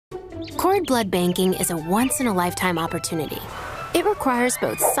Cord blood banking is a once-in-a-lifetime opportunity. It requires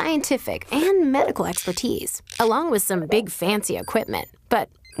both scientific and medical expertise, along with some big fancy equipment,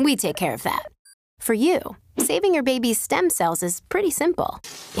 but we take care of that. For you, saving your baby's stem cells is pretty simple.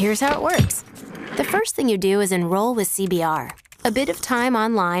 Here's how it works. The first thing you do is enroll with CBR. A bit of time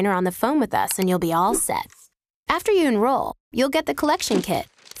online or on the phone with us and you'll be all set. After you enroll, you'll get the collection kit.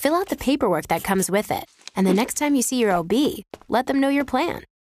 Fill out the paperwork that comes with it. And the next time you see your OB, let them know your plan.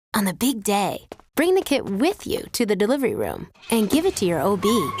 On the big day, bring the kit with you to the delivery room and give it to your OB.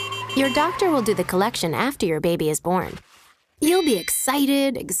 Your doctor will do the collection after your baby is born. You'll be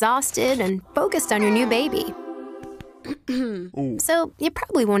excited, exhausted, and focused on your new baby. So you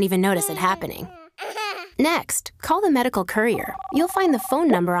probably won't even notice it happening. Next, call the medical courier. You'll find the phone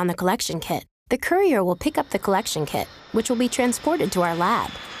number on the collection kit. The courier will pick up the collection kit, which will be transported to our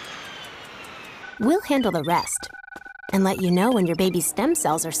lab. We'll handle the rest and let you know when your baby's stem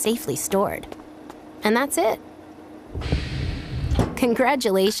cells are safely stored. And that's it.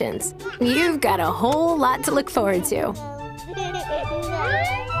 Congratulations. You've got a whole lot to look forward to.